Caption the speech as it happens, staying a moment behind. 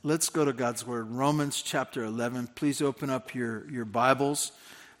Let's go to God's Word. Romans chapter 11. Please open up your Bibles.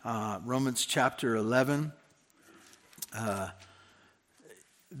 Romans chapter 11.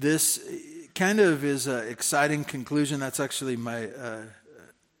 This kind of is an exciting conclusion. That's actually my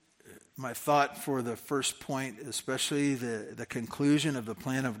thought for the first point, especially the conclusion of the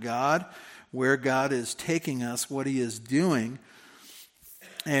plan of God, where God is taking us, what He is doing.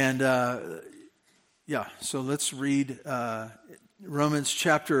 And so let's read Romans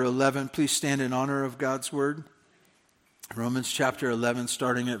chapter 11. Please stand in honor of God's Word. Romans chapter 11,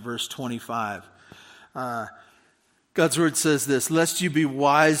 starting at verse 25. God's Word says this: "Lest you be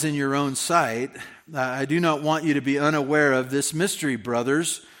wise in your own sight, I do not want you to be unaware of this mystery,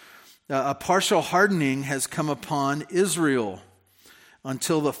 brothers. A partial hardening has come upon Israel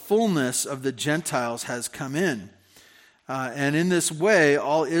until the fullness of the Gentiles has come in. And in this way,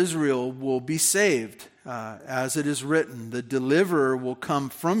 all Israel will be saved. As it is written, the deliverer will come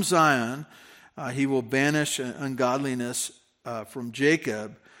from Zion. He will banish ungodliness from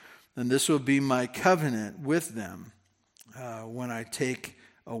Jacob. And this will be my covenant with them when I take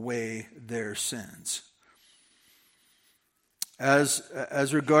away their sins."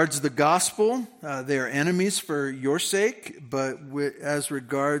 As regards the gospel, they are enemies for your sake. But as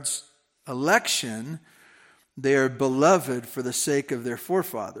regards election, they are beloved for the sake of their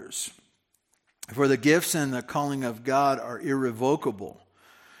forefathers. For the gifts and the calling of God are irrevocable.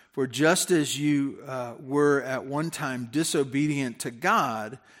 For just as you were at one time disobedient to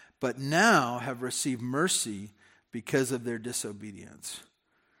God, but now have received mercy because of their disobedience.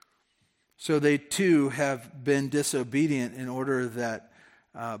 So they too have been disobedient in order that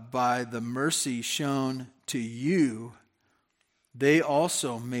by the mercy shown to you, they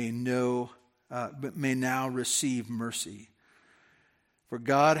also may now receive mercy. For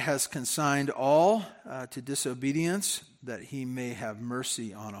God has consigned all to disobedience, that He may have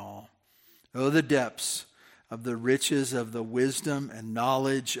mercy on all. Oh, the depths of the riches of the wisdom and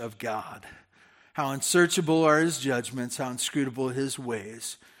knowledge of God! How unsearchable are His judgments, how inscrutable His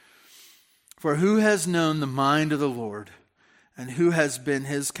ways. For who has known the mind of the Lord, and who has been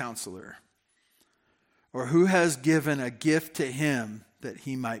His counselor? Or who has given a gift to Him that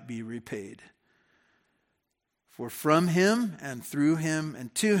He might be repaid? For from Him and through Him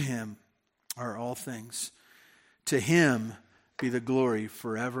and to Him are all things. To Him be the glory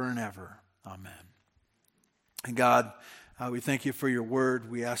forever and ever. Amen. And God, we thank You for Your word.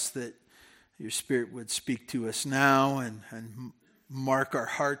 We ask that Your Spirit would speak to us now and mark our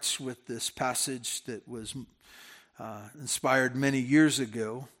hearts with this passage that was inspired many years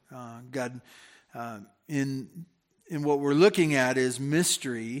ago. God, in what we're looking at is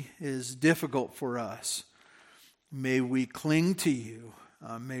mystery is difficult for us. May we cling to You.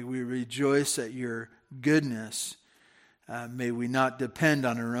 May we rejoice at Your goodness. May we not depend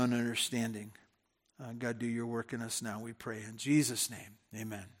on our own understanding. God, do Your work in us now, we pray. In Jesus' name,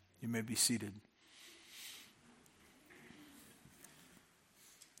 amen. You may be seated.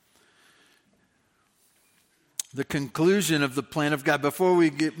 The conclusion of the plan of God. Before we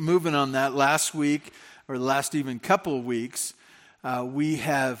get moving on that, last week, or the last even couple of weeks, we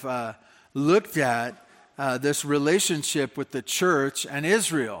have looked at this relationship with the church and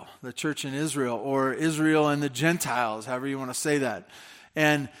Israel, or Israel and the Gentiles, however you want to say that.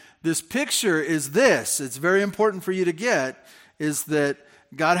 And this picture is this, it's very important for you to get, is that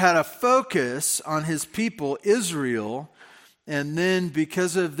God had a focus on His people, Israel, and then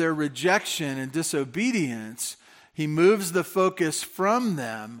because of their rejection and disobedience, He moves the focus from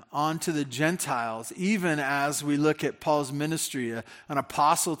them onto the Gentiles, even as we look at Paul's ministry, an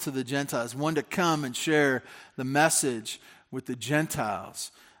apostle to the Gentiles, one to come and share the message with the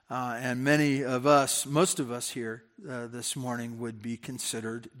Gentiles. And many of us, most of us here this morning would be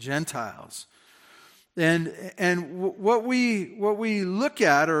considered Gentiles. And what we look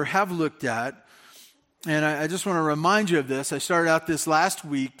at or have looked at, and I just want to remind you of this. I started out this last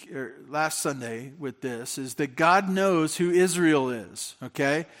Sunday with this, is that God knows who Israel is,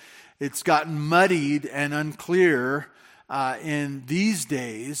 okay? It's gotten muddied and unclear in these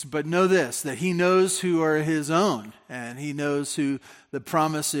days, but know this, that He knows who are His own, and He knows who the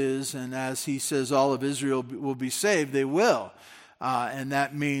promise is, and as He says all of Israel will be saved, they will. And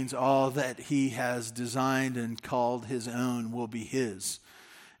that means all that He has designed and called His own will be His.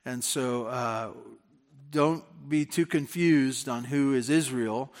 And so don't be too confused on who is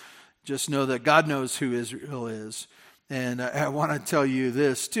Israel. Just know that God knows who Israel is. And I want to tell you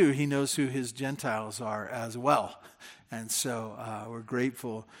this too. He knows who His Gentiles are as well. And so we're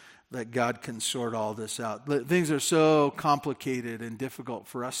grateful that God can sort all this out. Things are so complicated and difficult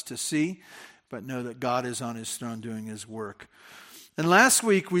for us to see, but know that God is on His throne doing His work. And last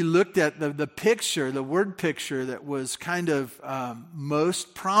week we looked at the picture, the word picture that was kind of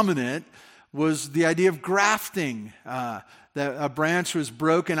most prominent was the idea of grafting. That a branch was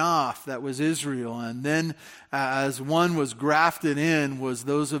broken off, that was Israel. And then as one was grafted in was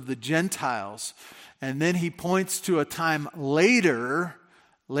those of the Gentiles. And then he points to a time later,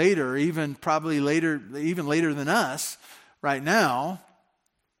 even later than us right now,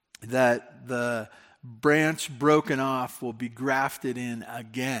 that the branch broken off will be grafted in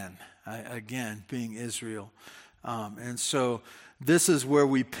again being Israel. And so this is where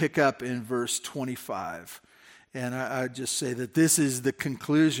we pick up in verse 25. And I just say that this is the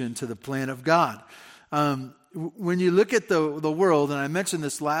conclusion to the plan of God. When you look at the world, and I mentioned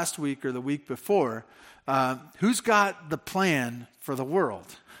this last week or the week before, who's got the plan for the world?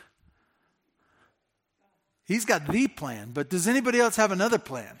 He's got the plan, but does anybody else have another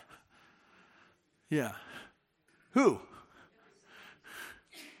plan? Yeah. Who?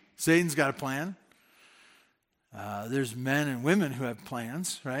 Satan's got a plan. There's men and women who have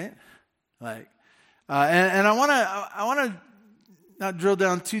plans, right? And I want to not drill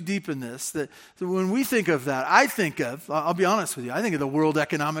down too deep in this. So when we think of that, I'll be honest with you, I think of the World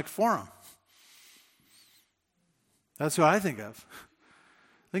Economic Forum. That's what I think of.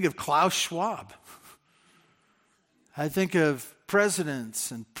 I think of Klaus Schwab. I think of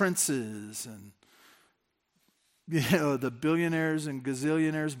presidents and princes and the billionaires and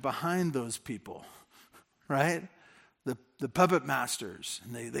gazillionaires behind those people, right? The puppet masters,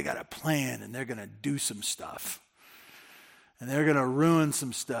 and they got a plan, and they're going to do some stuff. And they're going to ruin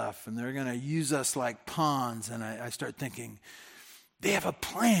some stuff, and they're going to use us like pawns. And I start thinking, they have a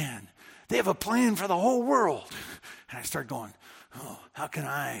plan. They have a plan for the whole world. And I start going, oh, how can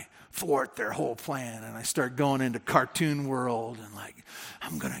I thwart their whole plan? And I start going into cartoon world, and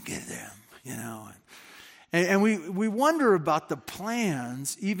I'm going to get them, And we wonder about the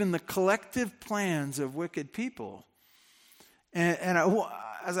plans, even the collective plans of wicked people. And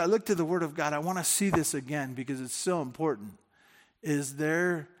as I look to the Word of God, I want to see this again because it's so important. It's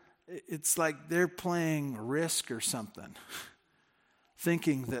like they're playing Risk or something,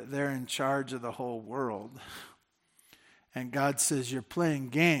 thinking that they're in charge of the whole world. And God says, you're playing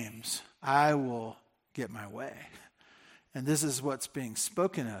games. I will get my way. And this is what's being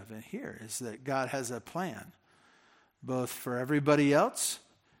spoken of in here, is that God has a plan, both for everybody else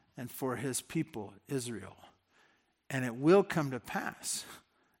and for his people, Israel. And it will come to pass.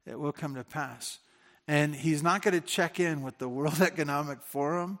 It will come to pass. And he's not going to check in with the World Economic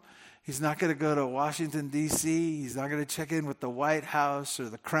Forum. He's not going to go to Washington, D.C. He's not going to check in with the White House or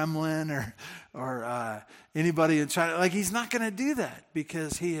the Kremlin or anybody in China. He's not going to do that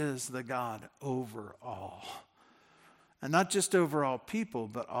because he is the God over all. And not just over all people,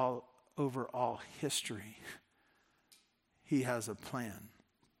 but over all history. He has a plan.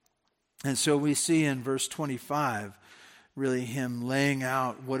 And so we see in verse 25, really him laying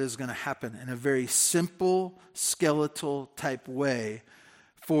out what is going to happen in a very simple, skeletal type way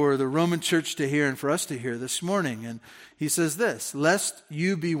for the Roman church to hear and for us to hear this morning. And he says this, lest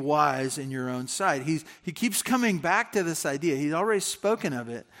you be wise in your own sight. He keeps coming back to this idea. He's already spoken of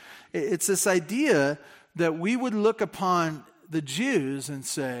it. It's this idea that we would look upon the Jews and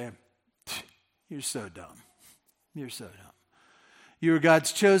say, you're so dumb. You're so dumb. You were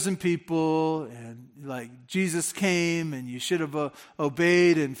God's chosen people, and Jesus came, and you should have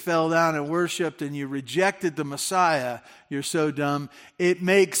obeyed and fell down and worshiped, and you rejected the Messiah. You're so dumb. It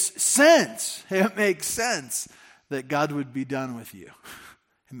makes sense. It makes sense that God would be done with you.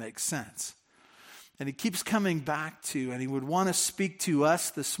 It makes sense. And he keeps coming back to, and he would want to speak to us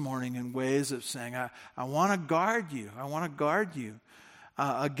this morning in ways of saying, I want to guard you. I want to guard you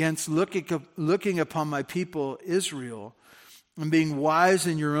against looking upon my people, Israel, and being wise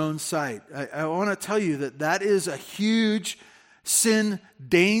in your own sight. I want to tell you that is a huge sin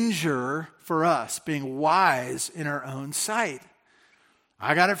danger for us, being wise in our own sight.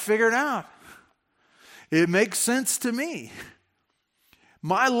 I got it figured out. It makes sense to me.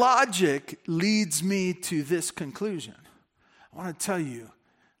 My logic leads me to this conclusion. I want to tell you,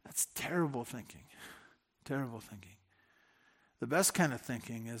 that's terrible thinking. Terrible thinking. The best kind of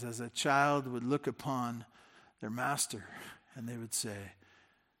thinking is as a child would look upon their master and they would say,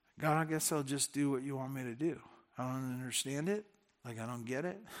 God, I guess I'll just do what you want me to do. I don't understand it. I don't get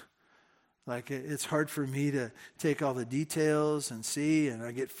it. It's hard for me to take all the details and see, and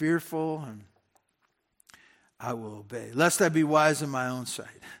I get fearful, and I will obey, lest I be wise in my own sight.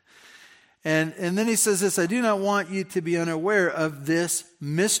 And then he says this, I do not want you to be unaware of this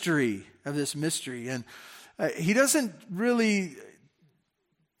mystery, And he doesn't really,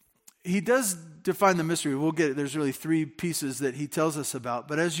 he does define the mystery. We'll get it. There's really three pieces that he tells us about.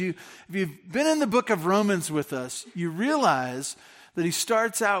 But if you've been in the book of Romans with us, you realize that he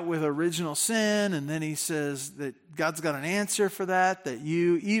starts out with original sin, and then he says that God's got an answer for that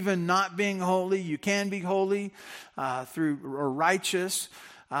you, even not being holy, you can be holy through or righteous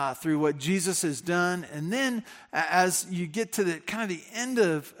through what Jesus has done. And then as you get to the kind of the end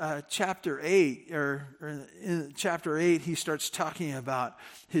of chapter 8, or in chapter 8, he starts talking about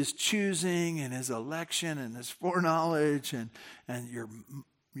his choosing and his election and his foreknowledge, and your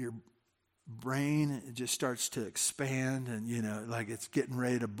brain just starts to expand, and like it's getting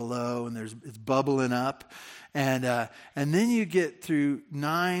ready to blow, and it's bubbling up, and then you get through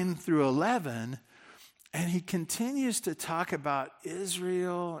 9 through 11, and he continues to talk about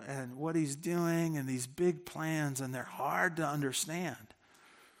Israel and what he's doing and these big plans, and they're hard to understand.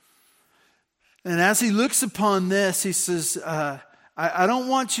 And as he looks upon this, he says, I don't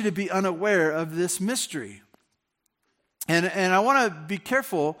want you to be unaware of this mystery. And I want to be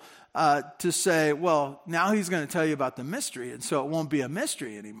careful to say, well, now he's going to tell you about the mystery, and so it won't be a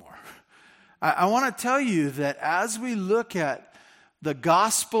mystery anymore. I want to tell you that as we look at the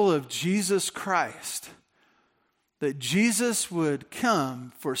gospel of Jesus Christ, that Jesus would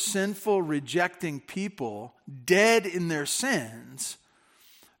come for sinful, rejecting people, dead in their sins,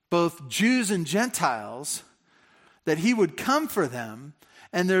 both Jews and Gentiles, that he would come for them.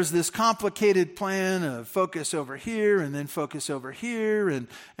 And there's this complicated plan of focus over here and then focus over here, and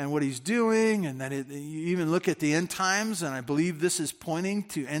what he's doing. And then you even look at the end times, and I believe this is pointing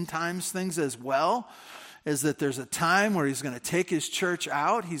to end times things as well, is that there's a time where he's going to take his church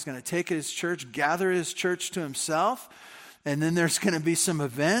out. He's going to take his church, gather his church to himself. And then there's going to be some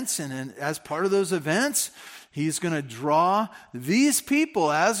events. And then as part of those events, he's going to draw these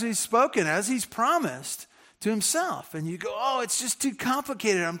people as he's spoken, as he's promised, to himself. And you go, oh, it's just too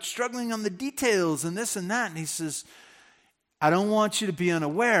complicated. I'm struggling on the details and this and that. And he says, I don't want you to be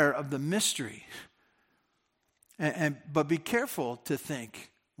unaware of the mystery. But be careful to think,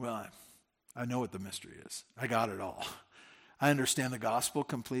 well, I know what the mystery is. I got it all. I understand the gospel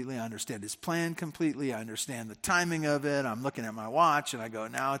completely. I understand his plan completely. I understand the timing of it. I'm looking at my watch and I go,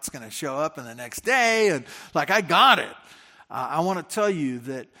 now it's going to show up in the next day. And I got it. I want to tell you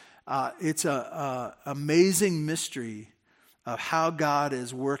that it's an amazing mystery of how God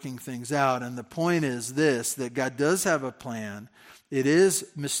is working things out. And the point is this, that God does have a plan. It is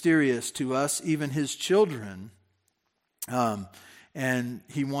mysterious to us, even his children. And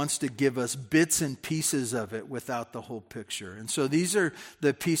he wants to give us bits and pieces of it without the whole picture. And so these are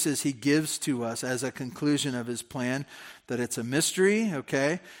the pieces he gives to us as a conclusion of his plan, that it's a mystery,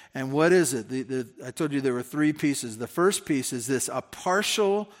 okay? And what is it? I told you there were three pieces. The first piece is this, a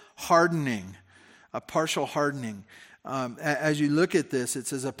partial hardening. A partial hardening. As you look at this, it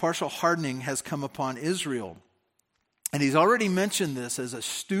says a partial hardening has come upon Israel. And he's already mentioned this as a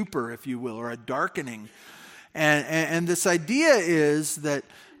stupor, if you will, or a darkening. And this idea is that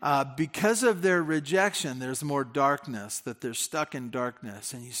because of their rejection, there's more darkness, that they're stuck in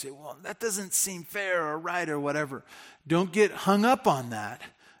darkness. And you say, well, that doesn't seem fair or right or whatever. Don't get hung up on that.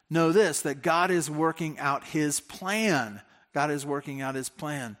 Know this, that God is working out his plan. God is working out his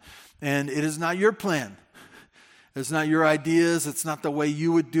plan. And it is not your plan. It's not your ideas. It's not the way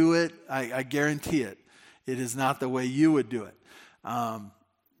you would do it. I guarantee it. It is not the way you would do it.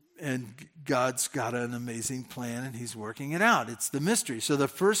 And God's got an amazing plan, and he's working it out. It's the mystery. So the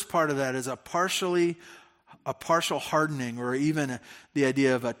first part of that is a partial hardening, or even the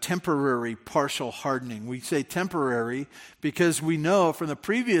idea of a temporary partial hardening. We say temporary because we know from the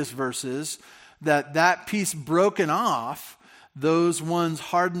previous verses that piece broken off, those ones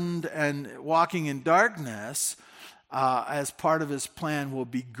hardened and walking in darkness, as part of his plan, will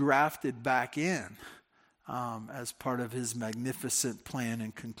be grafted back in. As part of his magnificent plan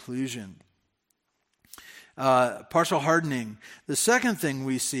and conclusion. Partial hardening. The second thing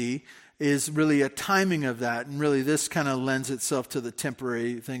we see is really a timing of that, and really this kind of lends itself to the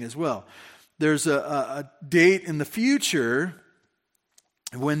temporary thing as well. There's a date in the future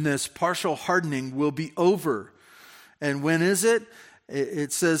when this partial hardening will be over. And when is it?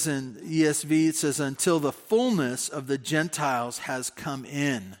 It says in ESV, it says, until the fullness of the Gentiles has come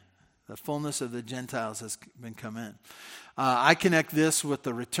in. The fullness of the Gentiles has been come in. I connect this with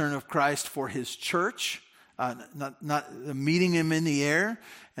the return of Christ for his church, not meeting him in the air,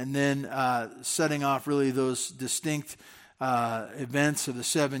 and then setting off really those distinct events of the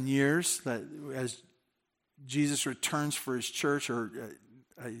 7 years that as Jesus returns for his church, or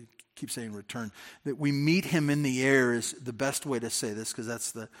I keep saying return, that we meet him in the air is the best way to say this, because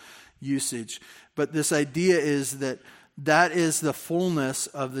that's the usage. But this idea is that that is the fullness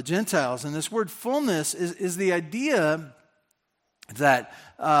of the Gentiles. And this word fullness is the idea that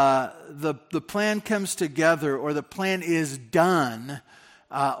the plan comes together, or the plan is done,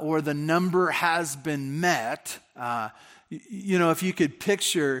 or the number has been met. If you could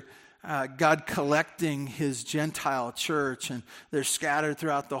picture God collecting his Gentile church, and they're scattered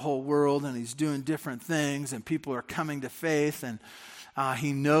throughout the whole world, and he's doing different things, and people are coming to faith, and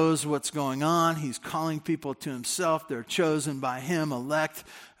he knows what's going on. He's calling people to himself. They're chosen by him, elect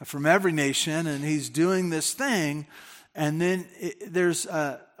from every nation, and he's doing this thing. And then there's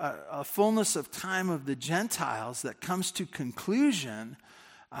a fullness of time of the Gentiles that comes to conclusion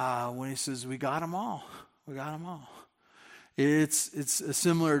when he says, we got them all. We got them all. It's a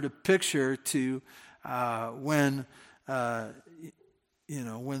similar picture to when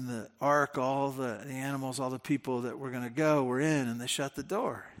the ark, all the animals, all the people that were going to go were in, and they shut the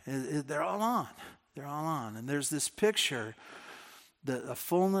door. They're all on. They're all on. And there's this picture, the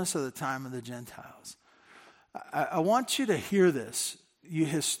fullness of the time of the Gentiles. I want you to hear this, you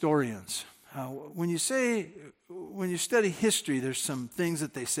historians. When you study history, there's some things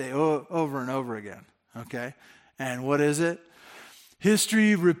that they say over and over again. Okay? And what is it?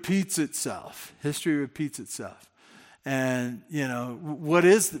 History repeats itself. History repeats itself. And, what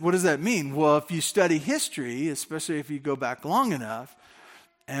does that mean? Well, if you study history, especially if you go back long enough,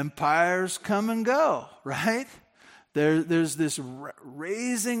 empires come and go, right? There's this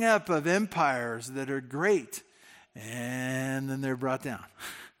raising up of empires that are great, and then they're brought down.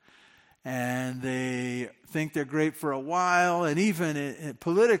 And they think they're great for a while, and even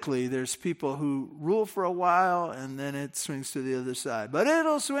politically, there's people who rule for a while, and then it swings to the other side. But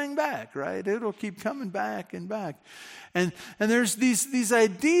it'll swing back, right? It'll keep coming back and back. And there's these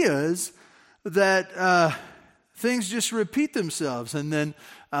ideas that things just repeat themselves. And then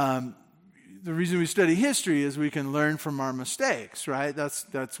the reason we study history is we can learn from our mistakes, right?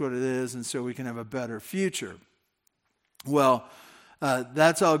 That's what it is, and so we can have a better future. Well,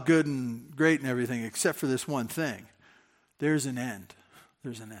 that's all good and great and everything, except for this one thing. There's an end.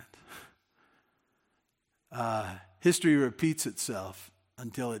 There's an end. History repeats itself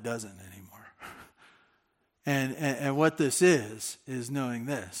until it doesn't anymore. And what this is knowing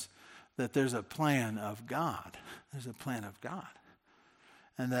this, that there's a plan of God. There's a plan of God.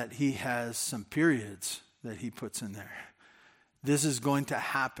 And that he has some periods that he puts in there. This is going to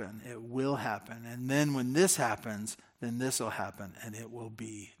happen. It will happen. And then when this happens, then this will happen, and it will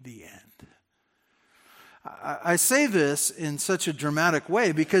be the end. I say this in such a dramatic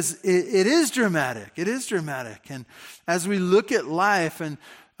way because it is dramatic. It is dramatic. And as we look at life, and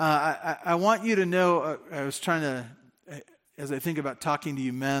I want you to know, I was trying to, as I think about talking to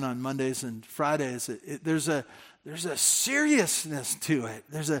you men on Mondays and Fridays, there's a seriousness to it.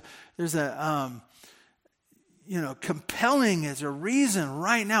 There's a compelling as a reason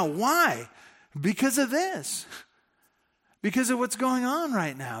right now. Why? Because of this. Because of what's going on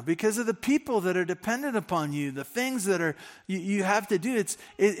right now. Because of the people that are dependent upon you. The things that you have to do.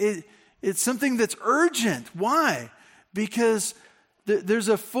 It's something that's urgent. Why? Because there's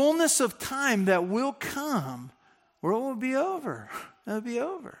a fullness of time that will come where it will be over. It'll be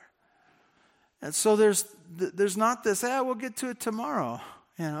over. And so there's not this, we'll get to it tomorrow.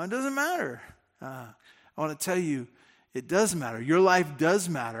 It doesn't matter. I want to tell you, it does matter. Your life does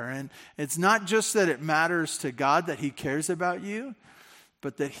matter. And it's not just that it matters to God that he cares about you,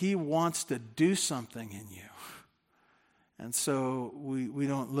 but that he wants to do something in you. And so we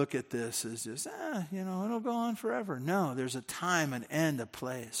don't look at this as just, it'll go on forever. No, there's a time, an end, a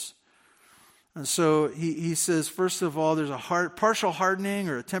place. And so he says, first of all, there's a partial hardening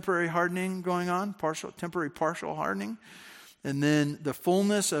or a temporary hardening going on, temporary partial hardening. And then the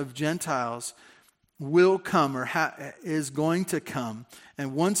fullness of Gentiles will come or is going to come.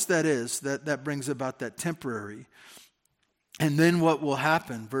 And once that is, that brings about that temporary. And then what will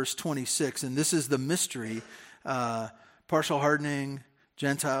happen? Verse 26, and this is the mystery. Partial hardening,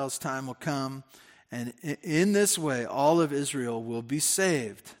 Gentiles' time will come. And in this way, all of Israel will be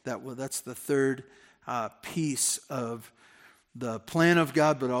saved. That's the third piece of the plan of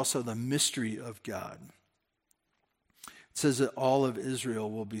God, but also the mystery of God. It says that all of Israel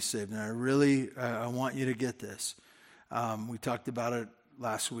will be saved. And I want you to get this. We talked about it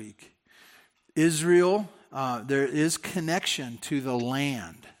last week. Israel, there is connection to the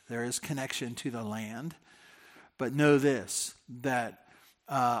land. There is connection to the land. But know this, that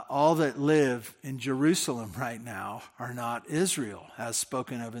all that live in Jerusalem right now are not Israel, as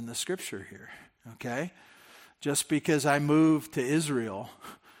spoken of in the scripture here. Okay? Just because I moved to Israel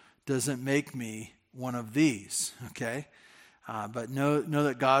doesn't make me one of these. Okay? But know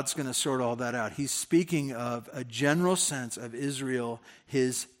that God's going to sort all that out. He's speaking of a general sense of Israel,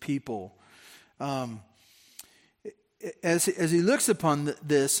 his people. As he looks upon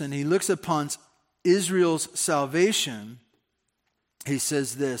this, and he looks upon Israel's salvation, he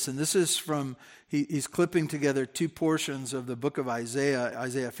says this, and this is from, he's clipping together two portions of the book of Isaiah,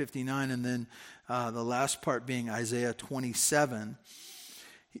 Isaiah 59, and then the last part being Isaiah 27.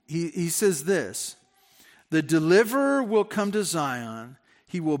 He says this, "The deliverer will come to Zion.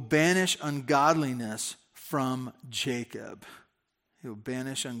 He will banish ungodliness from Jacob." He will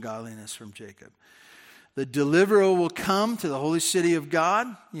banish ungodliness from Jacob. The deliverer will come to the holy city of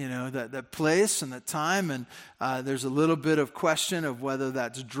God, that place and that time. And there's a little bit of question of whether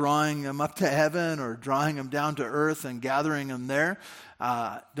that's drawing them up to heaven or drawing them down to earth and gathering them there.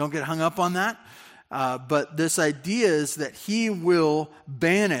 Don't get hung up on that. But this idea is that he will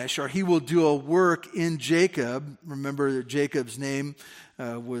banish, or he will do a work in Jacob. Remember that Jacob's name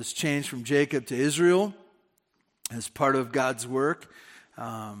was changed from Jacob to Israel as part of God's work.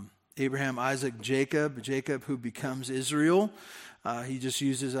 Abraham, Isaac, Jacob who becomes Israel. He just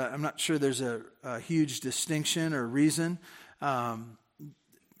uses, I'm not sure there's a huge distinction or reason.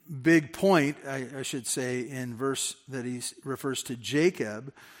 Big point, I should say, in verse that he refers to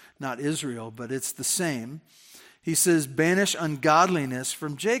Jacob, not Israel, but it's the same. He says, banish ungodliness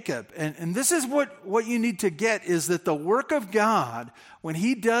from Jacob. And this is what you need to get, is that the work of God, when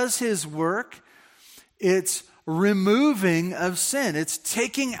he does his work, it's removing of sin. It's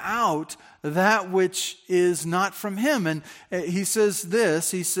taking out that which is not from him. And he says this,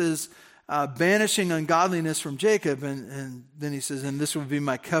 he says, banishing ungodliness from Jacob. And then he says, and this will be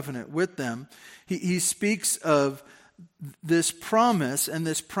my covenant with them. He speaks of this promise, and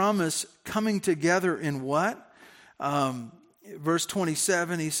this promise coming together in what? Verse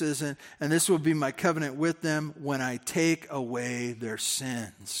 27, he says, and this will be my covenant with them when I take away their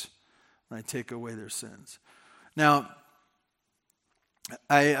sins. When I take away their sins. Now,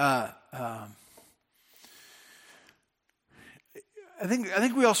 I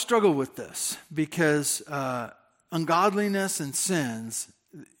think we all struggle with this, because ungodliness and sins,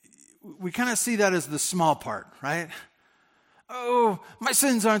 we kind of see that as the small part, right? Oh, my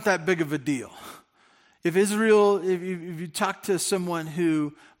sins aren't that big of a deal. If you talk to someone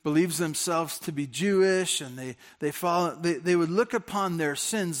who believes themselves to be Jewish, and they would look upon their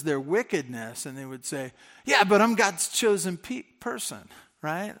sins, their wickedness, and they would say, yeah, but I'm God's chosen person,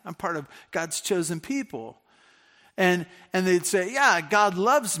 right? I'm part of God's chosen people. And they'd say, yeah, God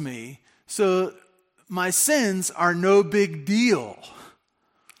loves me, so my sins are no big deal.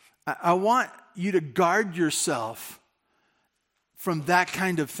 I want you to guard yourself from that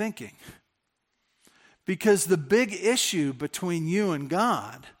kind of thinking. Because the big issue between you and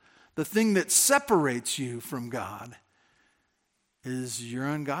God, the thing that separates you from God, is your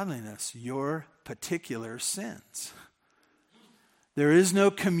ungodliness, your particular sins. There is no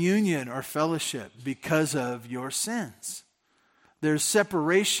communion or fellowship because of your sins. There's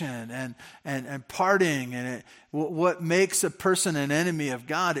separation and parting, and what makes a person an enemy of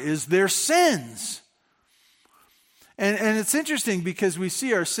God is their sins. And it's interesting, because we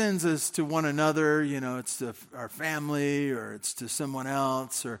see our sins as to one another, it's to our family, or it's to someone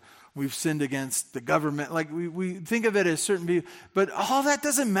else, or we've sinned against the government. Like we think of it as certain people, but all that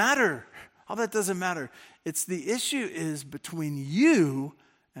doesn't matter. All that doesn't matter. It's the issue is between you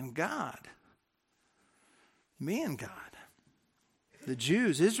and God. Me and God. The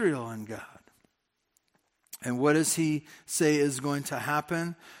Jews, Israel and God. And what does he say is going to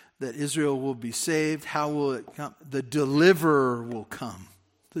happen? That Israel will be saved. How will it come? The deliverer will come.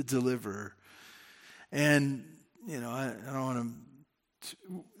 The deliverer. And, I don't want to,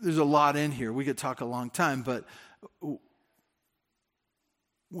 there's a lot in here. We could talk a long time, but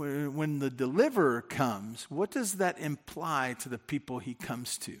when the deliverer comes, what does that imply to the people he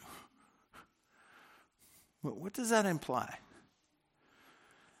comes to? What does that imply?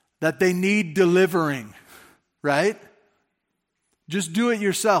 That they need delivering, right? Just do it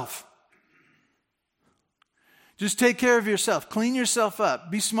yourself. Just take care of yourself. Clean yourself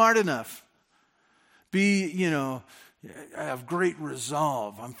up. Be smart enough. I have great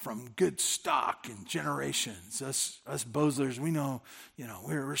resolve. I'm from good stock and generations. Us Boslers, we know,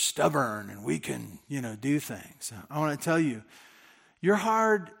 we're stubborn and we can, do things. I want to tell you, your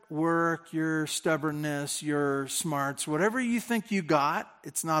hard work, your stubbornness, your smarts, whatever you think you got,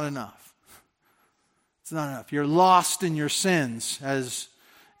 it's not enough. It's not enough. You're lost in your sins, as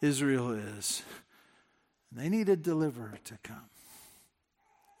Israel is. And they need a deliverer to come.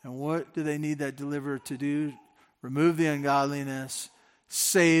 And what do they need that deliverer to do? Remove the ungodliness,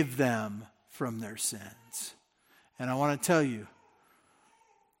 save them from their sins. And I want to tell you,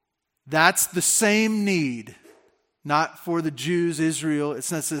 that's the same need, not for the Jews, Israel.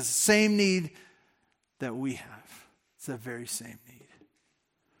 It's not the same need that we have. It's the very same need.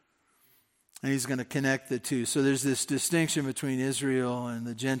 And he's going to connect the two. So there's this distinction between Israel and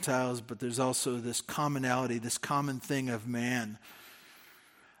the Gentiles, but there's also this commonality, this common thing of man.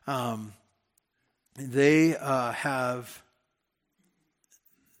 They have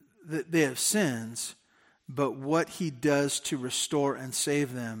sins, but what he does to restore and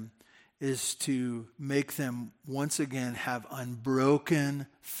save them is to make them once again have unbroken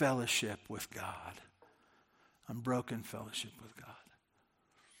fellowship with God. Unbroken fellowship with God.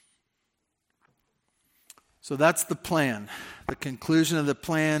 So that's the plan. The conclusion of the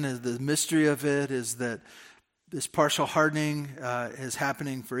plan is the mystery of it is that this partial hardening is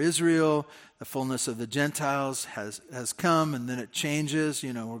happening for Israel. The fullness of the Gentiles has come, and then it changes.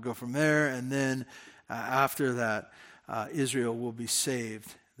 We'll go from there. And then after that, Israel will be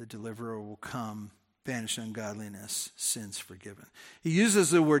saved. The deliverer will come, banish ungodliness, sins forgiven. He uses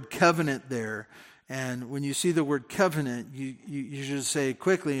the word covenant there. And when you see the word covenant, you should say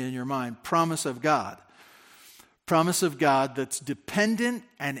quickly in your mind, promise of God. Promise of God that's dependent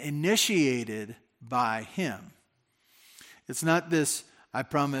and initiated by him. It's not this, I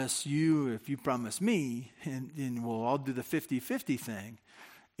promise you if you promise me, and we'll all do the 50-50 thing.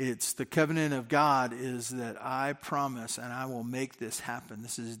 It's the covenant of God is that I promise and I will make this happen.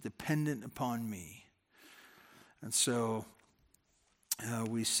 This is dependent upon me. And so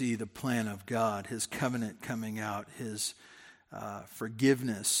we see the plan of God, his covenant coming out, his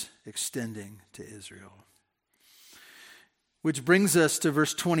forgiveness extending to Israel. Which brings us to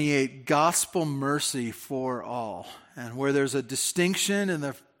verse 28, gospel mercy for all. And where there's a distinction in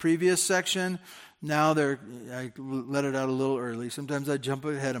the previous section, now I let it out a little early. Sometimes I jump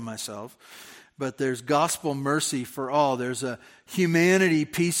ahead of myself. But there's gospel mercy for all. There's a humanity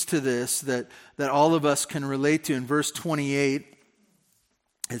piece to this that all of us can relate to. In verse 28,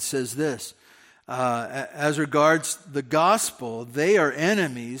 it says this, as regards the gospel, they are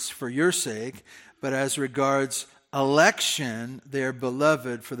enemies for your sake, but as regards election, they are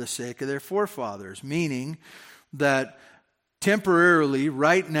beloved for the sake of their forefathers. Meaning that temporarily,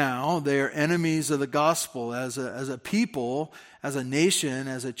 right now, they are enemies of the gospel. As a people, as a nation,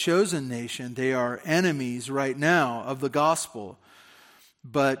 as a chosen nation, they are enemies right now of the gospel.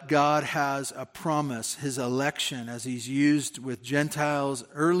 But God has a promise, his election, as he's used with Gentiles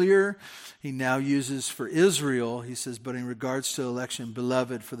earlier, he now uses for Israel. He says, but in regards to election,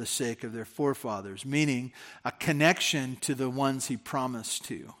 beloved for the sake of their forefathers, meaning a connection to the ones he promised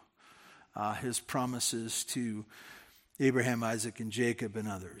to. His promises to Abraham, Isaac, and Jacob, and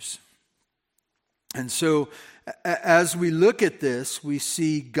others. And so, as we look at this, we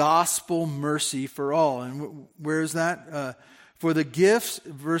see gospel mercy for all. And where is that? For the gifts,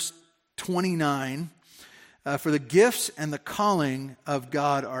 verse 29, for the gifts and the calling of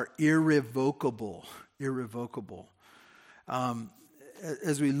God are irrevocable. Irrevocable.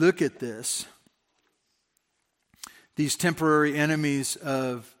 As we look at this, these temporary enemies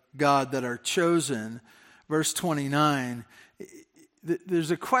of God that are chosen, verse 29, there's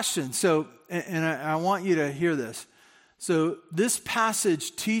a question. So, and I want you to hear this. So this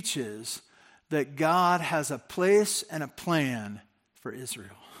passage teaches that God has a place and a plan for Israel.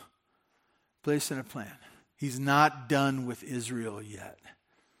 Place and a plan. He's not done with Israel yet.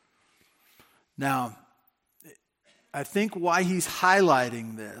 Now, I think why he's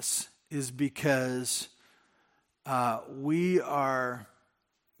highlighting this is because we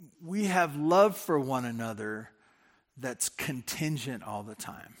have love for one another that's contingent all the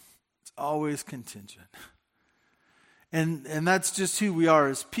time. It's always contingent. And that's just who we are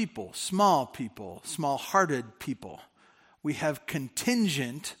as people, small-hearted people. We have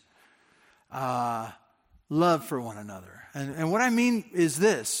contingent love for one another. And what I mean is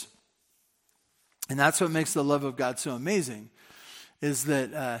this, and that's what makes the love of God so amazing, is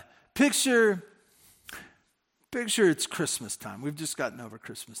that picture it's Christmas time. We've just gotten over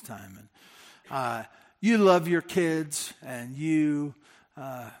Christmas time. And you love your kids, and you,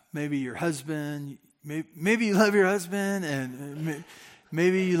 maybe your husband, maybe you love your husband, and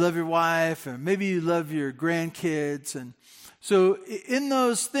maybe you love your wife, or maybe you love your grandkids. And so in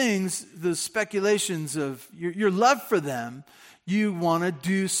those things, the speculations of your love for them, you want to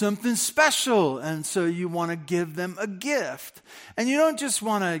do something special. And so you want to give them a gift. And you don't just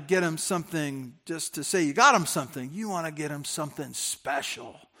want to get them something just to say you got them something. You want to get them something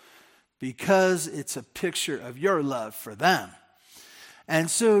special because it's a picture of your love for them. And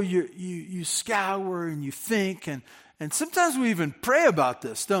so you scour and you think, and sometimes we even pray about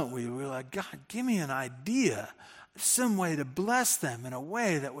this, don't we? We're like, God, give me an idea some way to bless them in a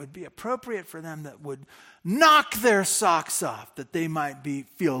way that would be appropriate for them, that would knock their socks off, that they might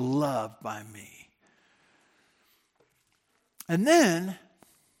feel loved by me. And then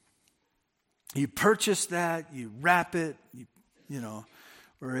you purchase that, you wrap it,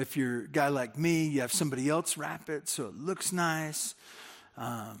 or if you're a guy like me, you have somebody else wrap it so it looks nice.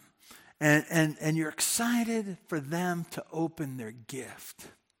 And you're excited for them to open their gift.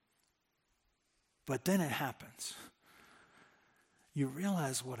 But then it happens. You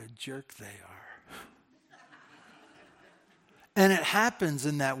realize what a jerk they are. And it happens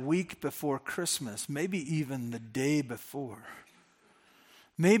in that week before Christmas, maybe even the day before.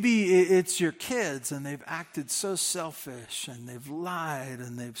 Maybe it's your kids and they've acted so selfish and they've lied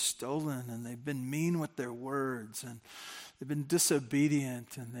and they've stolen and they've been mean with their words and they've been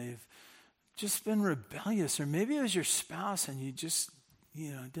disobedient and they've just been rebellious. Or maybe it was your spouse and you just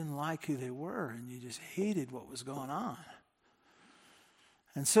didn't like who they were and you just hated what was going on.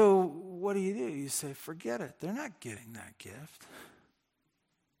 And so what do? You say, forget it. They're not getting that gift.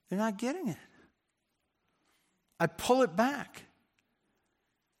 They're not getting it. I pull it back.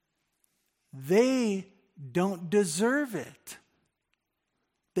 They don't deserve it.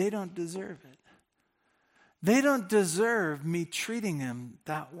 They don't deserve it. They don't deserve me treating them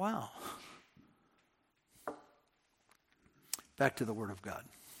that well. Back to the Word of God.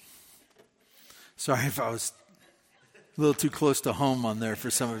 Sorry if I was a little too close to home on there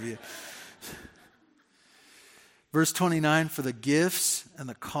for some of you. Verse 29, for the gifts and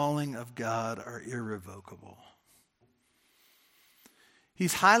the calling of God are irrevocable.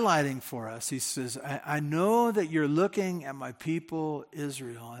 He's highlighting for us. He says, I know that you're looking at my people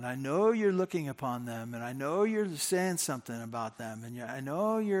Israel, and I know you're looking upon them, and I know you're saying something about them, and I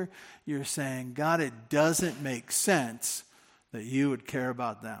know you're saying, God, it doesn't make sense that you would care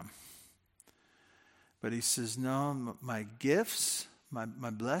about them. But he says, no, my gifts, my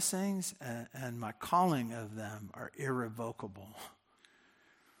blessings, and my calling of them are irrevocable.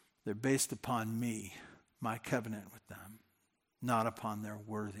 They're based upon me, my covenant with them, not upon their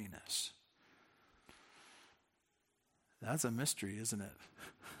worthiness. That's a mystery, isn't it?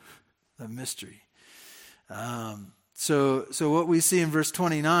 A mystery. So what we see in verse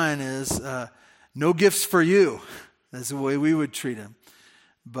 29 is no gifts for you. That's the way we would treat him.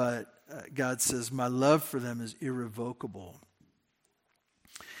 But God says, my love for them is irrevocable.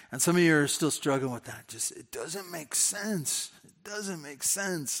 And some of you are still struggling with that. It doesn't make sense. It doesn't make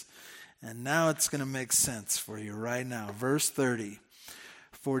sense. And now it's going to make sense for you right now. Verse 30.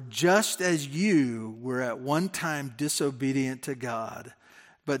 For just as you were at one time disobedient to God,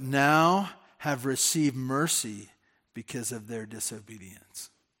 but now have received mercy because of their disobedience.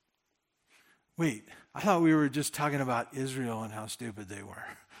 Wait, I thought we were just talking about Israel and how stupid they were.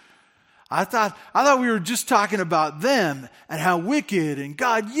 I thought we were just talking about them and how wicked and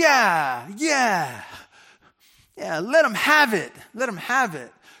God, yeah, let them have it. Let them have it.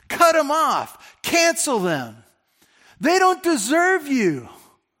 Cut them off. Cancel them. They don't deserve you.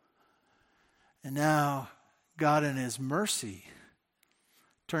 And now God in his mercy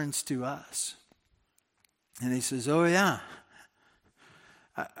turns to us. And he says, oh yeah,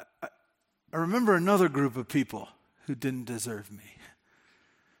 I remember another group of people who didn't deserve me.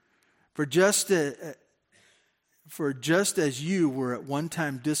 For just as you were at one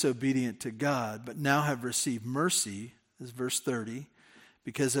time disobedient to God, but now have received mercy, this is verse 30,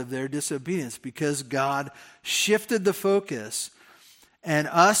 because of their disobedience, because God shifted the focus and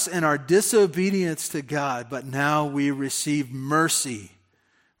us and our disobedience to God, but now we receive mercy.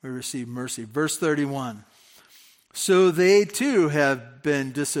 We receive mercy. Verse 31, so they too have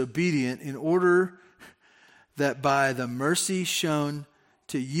been disobedient in order that by the mercy shown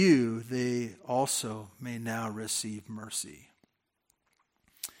to you, they also may now receive mercy.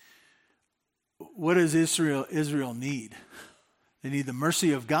 What does Israel need? They need the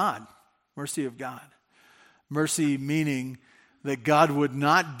mercy of God. Mercy of God. Mercy meaning that God would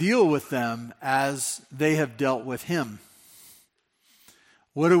not deal with them as they have dealt with him.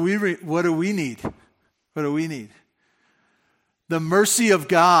 What do we need? What do we need? The mercy of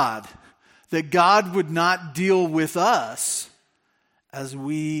God. That God would not deal with us as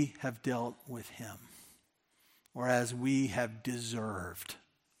we have dealt with him, or as we have deserved.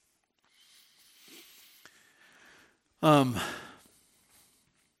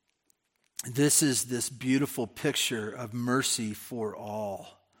 This is this beautiful picture of mercy for all.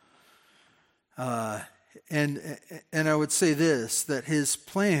 And I would say this, that his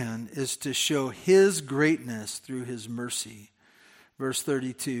plan is to show his greatness through his mercy. Verse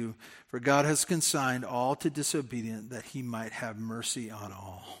 32, for God has consigned all to disobedience that he might have mercy on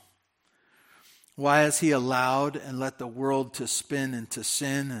all. Why has he allowed and let the world to spin into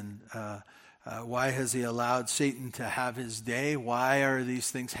sin? And why has he allowed Satan to have his day? Why are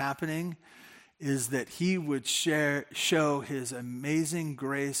these things happening? Is that he would show his amazing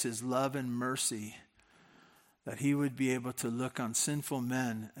grace, his love and mercy, that he would be able to look on sinful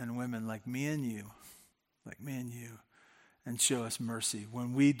men and women like me and you, and show us mercy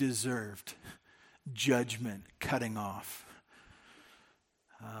when we deserved judgment cutting off.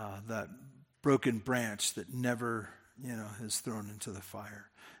 That broken branch that never, is thrown into the fire,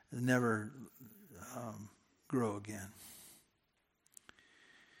 and never grow again.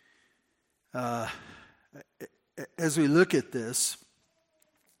 As we look at this,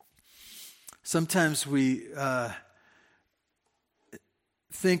 sometimes we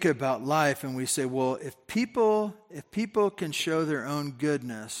think about life and we say, well, if people can show their own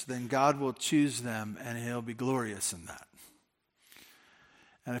goodness, then God will choose them and he'll be glorious in that.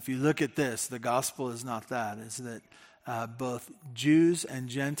 And if you look at this, the gospel is not that. It's that both Jews and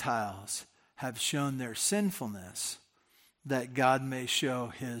Gentiles have shown their sinfulness, that God may show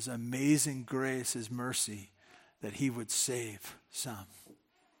his amazing grace, his mercy, that he would save some.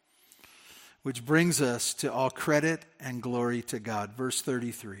 Which brings us to all credit and glory to God. Verse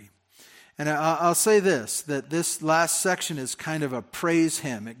 33. And I'll say this, that this last section is kind of a praise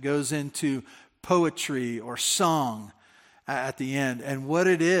hymn. It goes into poetry or song at the end. And what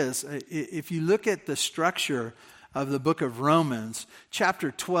it is, if you look at the structure of the book of Romans,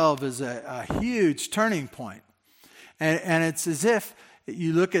 chapter 12 is a huge turning point. And it's as if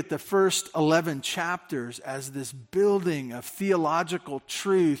you look at the first 11 chapters as this building of theological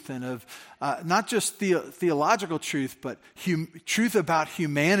truth and of not just theological truth, but truth about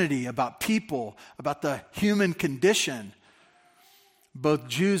humanity, about people, about the human condition, both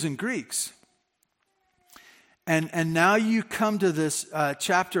Jews and Greeks. And now you come to this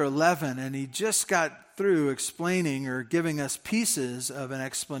chapter 11, and he just got through explaining or giving us pieces of an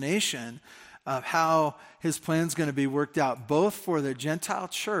explanation of how his plan's going to be worked out, both for the Gentile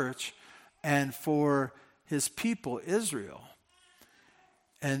church and for his people, Israel.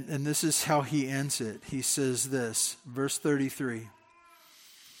 And this is how he ends it. He says this, verse 33.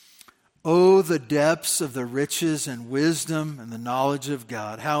 Oh, the depths of the riches and wisdom and the knowledge of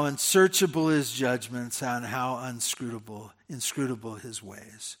God. How unsearchable his judgments and how inscrutable his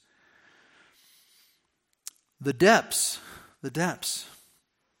ways. The depths.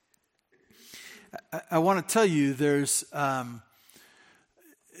 I want to tell you I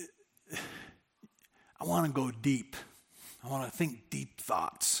want to go deep. I want to think deep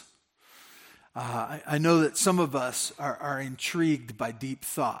thoughts. I know that some of us are intrigued by deep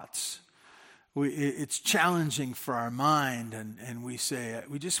thoughts. It's challenging for our mind, and we say,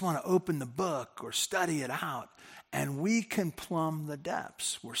 we just want to open the book or study it out, and we can plumb the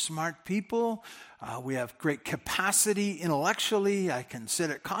depths. We're smart people. We have great capacity intellectually. I can sit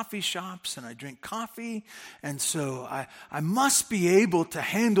at coffee shops and I drink coffee, and so I must be able to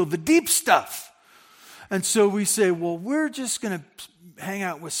handle the deep stuff. And so we say, well, we're just going to hang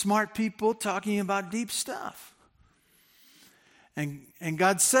out with smart people talking about deep stuff. And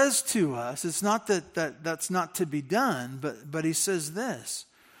God says to us, it's not that's not to be done, but he says this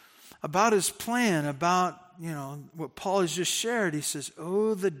about his plan, about what Paul has just shared. He says,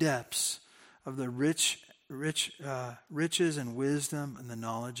 oh, the depths of the riches and wisdom and the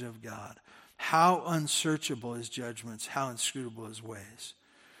knowledge of God. How unsearchable his judgments, how inscrutable his ways.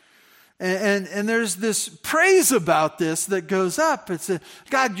 And there's this praise about this that goes up. It's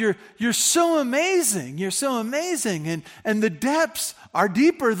God, you're so amazing. You're so amazing. And the depths are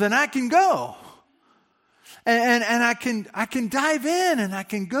deeper than I can go. And I can dive in, and I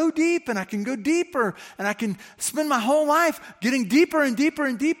can go deep, and I can go deeper, and I can spend my whole life getting deeper and deeper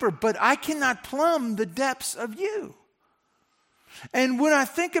and deeper, but I cannot plumb the depths of you. And when I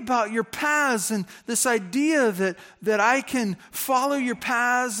think about your paths and this idea that I can follow your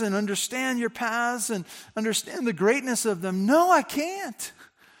paths and understand your paths and understand the greatness of them, no, I can't.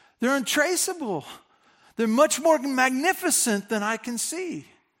 They're untraceable. They're much more magnificent than I can see.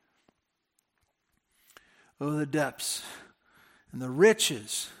 Oh, the depths and the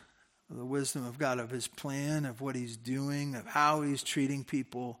riches of the wisdom of God, of his plan, of what he's doing, of how he's treating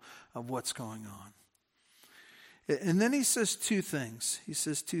people, of what's going on. And then he says two things. He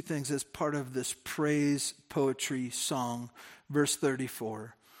says two things as part of this praise poetry song, verse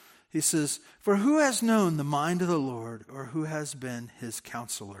 34. He says, for who has known the mind of the Lord, or who has been his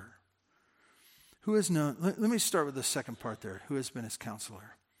counselor? Who has known? Let me start with the second part there. Who has been his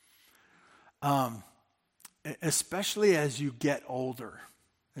counselor? Especially as you get older,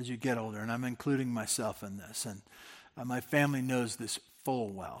 and I'm including myself in this, and my family knows this full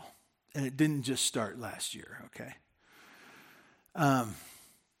well. And it didn't just start last year, okay?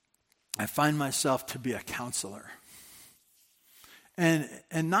 I find myself to be a counselor. And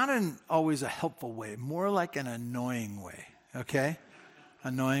not in always a helpful way, more like an annoying way, okay?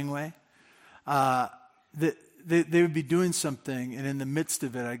 Annoying way. They would be doing something, and in the midst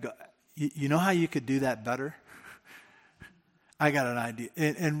of it, I go, you know how you could do that better? I got an idea.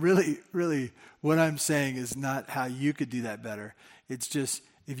 And really, really, what I'm saying is not how you could do that better. It's just,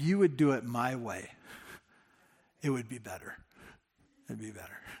 if you would do it my way, it would be better. It'd be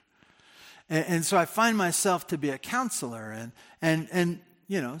better. And so I find myself to be a counselor, and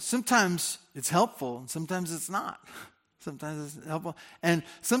you know, sometimes it's helpful, and sometimes it's not. Sometimes it's helpful. And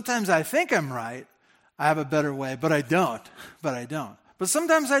sometimes I think I'm right. I have a better way, but I don't. But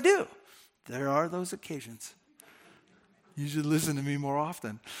sometimes I do. There are those occasions. You should listen to me more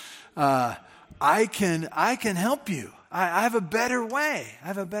often. I can help you. I have a better way.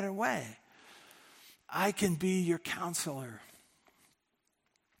 I can be your counselor.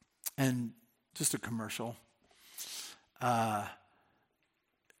 And just a commercial.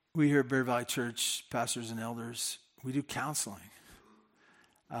 We here at Bear Valley Church, pastors and elders, we do counseling.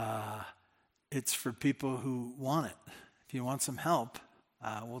 It's for people who want it. If you want some help,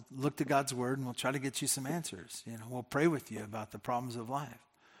 we'll look to God's word and we'll try to get you some answers. You know, we'll pray with you about the problems of life.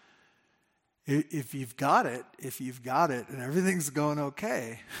 If you've got it and everything's going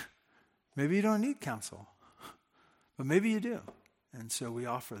okay, maybe you don't need counsel, but maybe you do. And so we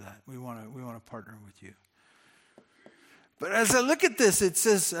offer that. We want to partner with you. But as I look at this, it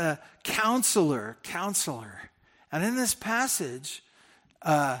says counselor. And in this passage,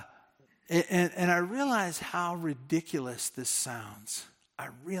 and I realize how ridiculous this sounds. I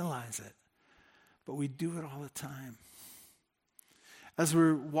realize it. But we do it all the time. As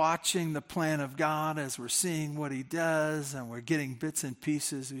we're watching the plan of God, as we're seeing what he does, and we're getting bits and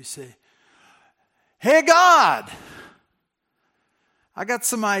pieces, we say, "Hey, God, I got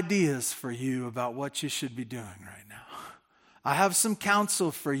some ideas for you about what you should be doing right now. I have some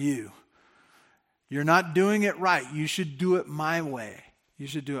counsel for you. You're not doing it right. You should do it my way.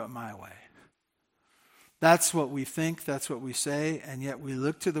 That's what we think, that's what we say, and yet we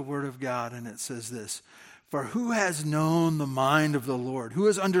look to the Word of God and it says this, "For who has known the mind of the Lord? Who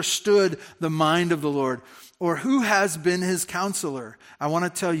has understood the mind of the Lord? Or who has been his counselor?" I want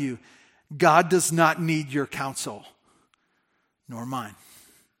to tell you, God does not need your counsel. Nor mine,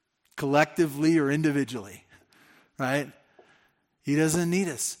 collectively or individually, right? He doesn't need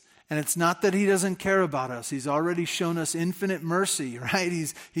us. And it's not that he doesn't care about us. He's already shown us infinite mercy, right?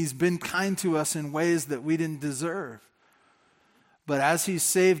 He's been kind to us in ways that we didn't deserve. But as he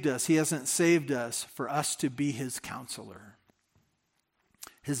saved us, he hasn't saved us for us to be his counselor.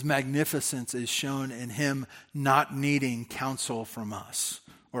 His magnificence is shown in him not needing counsel from us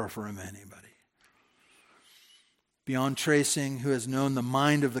or from anybody. Beyond tracing, who has known the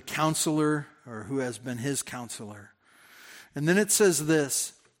mind of the counselor, or who has been his counselor. And then it says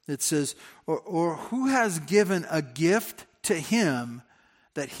this, it says, or who has given a gift to him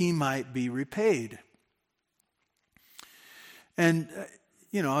that he might be repaid. And,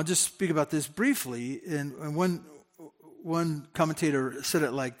 I'll just speak about this briefly. And one commentator said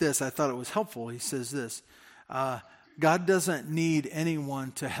it like this. I thought it was helpful. He says this, God doesn't need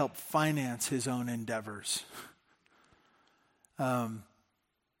anyone to help finance his own endeavors.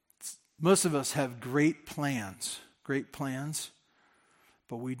 Most of us have great plans,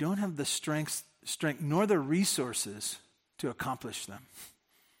 but we don't have the strength nor the resources to accomplish them.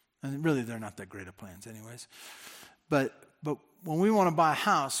 And really, they're not that great of plans anyways. But when we want to buy a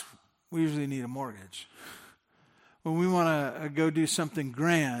house, we usually need a mortgage. When we want to go do something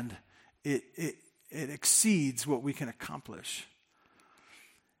grand, it exceeds what we can accomplish.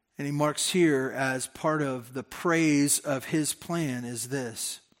 And he marks here as part of the praise of his plan is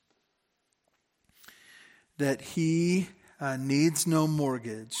this, that he needs no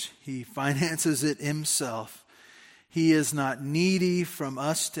mortgage. He finances it himself. He is not needy from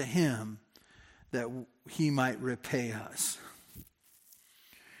us to him that he might repay us.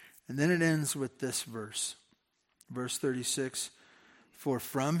 And then it ends with this verse. Verse 36, "For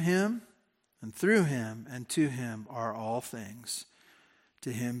from him and through him and to him are all things.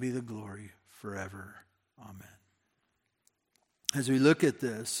 To him be the glory forever. Amen." As we look at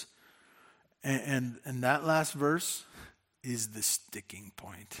this, and that last verse is the sticking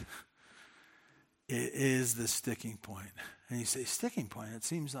point. It is the sticking point. And you say, sticking point? It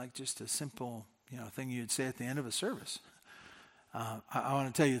seems like just a simple, thing you'd say at the end of a service. I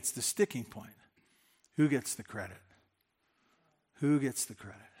want to tell you, it's the sticking point. Who gets the credit? Who gets the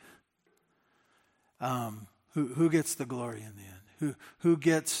credit? Who gets the glory in the end? Who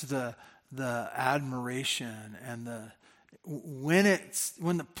gets the admiration and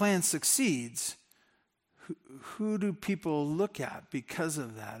when the plan succeeds, who do people look at because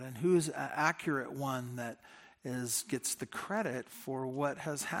of that? And who is an accurate one that gets the credit for what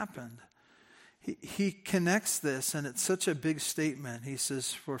has happened? He connects this, and it's such a big statement. He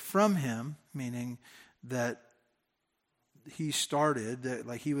says, for from him, meaning that he started, that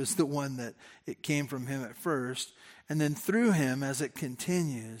like he was the one that it came from him at first, and then through him as it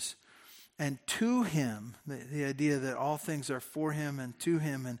continues, and to him, the idea that all things are for him and to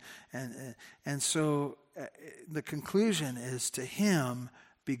him, and so the conclusion is, to him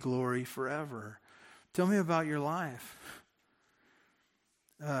be glory forever. Tell me about your life.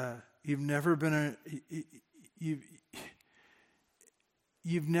 You've never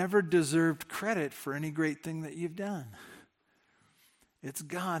deserved credit for any great thing that you've done. It's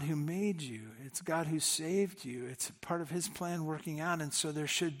God who made you. It's God who saved you. It's part of his plan working out. And so there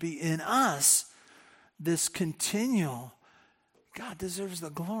should be in us this continual, God deserves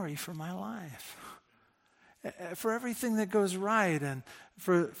the glory for my life. For everything that goes right and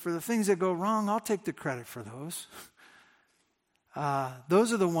for the things that go wrong, I'll take the credit for those.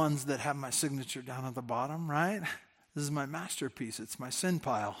 Those are the ones that have my signature down at the bottom, right? This is my masterpiece. It's my sin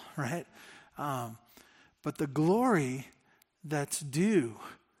pile, right? But the glory that's due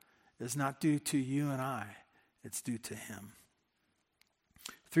is not due to you and I. It's due to him.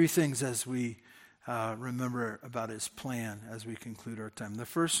 Three things as we remember about his plan as we conclude our time. The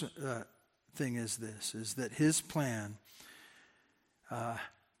first thing is this, is that his plan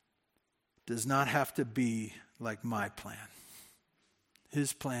does not have to be like my plan.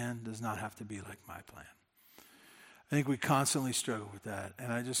 His plan does not have to be like my plan. I think we constantly struggle with that.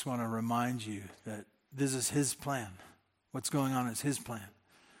 And I just want to remind you that this is his plan. What's going on is his plan.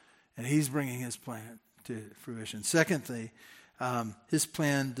 And he's bringing his plan to fruition. Secondly, his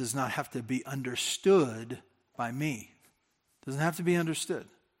plan does not have to be understood by me. It doesn't have to be understood.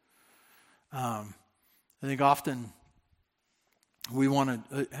 I think often we want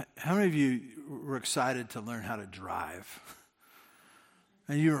to... how many of you were excited to learn how to drive?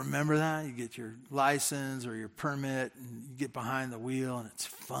 And you remember that? You get your license or your permit and you get behind the wheel and it's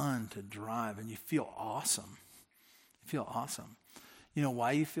fun to drive and you feel awesome. You feel awesome. You know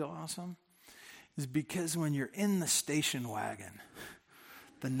why you feel awesome? It's because when you're in the station wagon,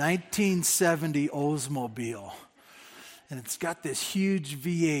 the 1970 Oldsmobile, and it's got this huge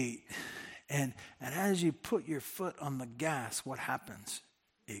V8, and as you put your foot on the gas, what happens?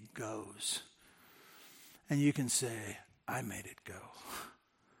 It goes. And you can say, I made it go.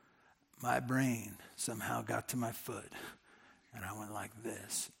 My brain somehow got to my foot, and I went like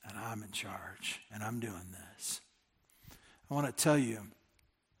this, and I'm in charge, and I'm doing this. I want to tell you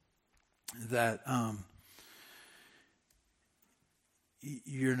that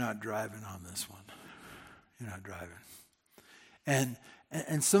you're not driving on this one. You're not driving.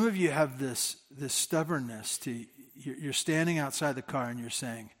 And some of you have this stubbornness to, you're standing outside the car and you're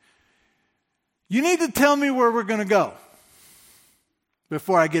saying, you need to tell me where we're going to go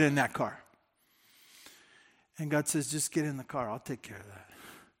before I get in that car. And God says, just get in the car. I'll take care of that.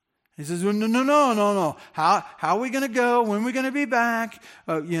 He says, well, no. How are we going to go? When are we going to be back?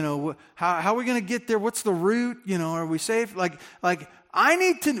 How are we going to get there? What's the route? Are we safe? Like I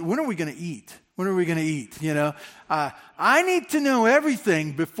need to, when are we going to eat? When are we going to eat? I need to know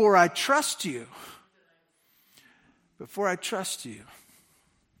everything before I trust you. Before I trust you.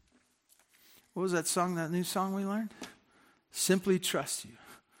 What was that song, that new song we learned? Simply trust you.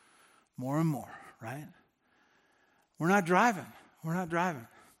 More and more, right? We're not driving.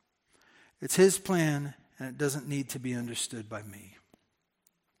 It's his plan, and it doesn't need to be understood by me.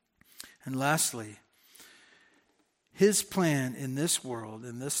 And lastly, his plan in this world,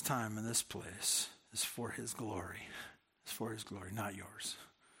 in this time, in this place, is for his glory. It's for his glory, not yours,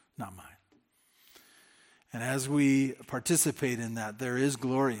 not mine. And as we participate in that, there is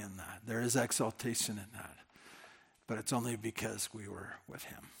glory in that. There is exaltation in that. But it's only because we were with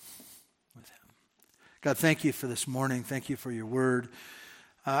him. God, thank you for this morning. Thank you for your word.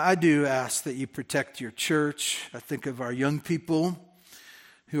 I do ask that you protect your church. I think of our young people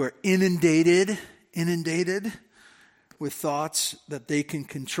who are inundated with thoughts that they can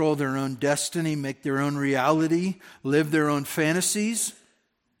control their own destiny, make their own reality, live their own fantasies.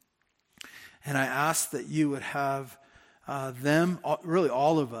 And I ask that you would have them, really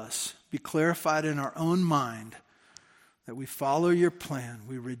all of us, be clarified in our own mind that we follow your plan,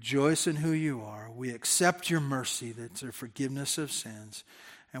 we rejoice in who you are, we accept your mercy, that's your forgiveness of sins,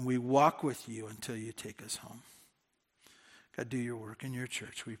 and we walk with you until you take us home. God, do your work in your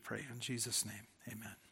church, we pray in Jesus' name. Amen.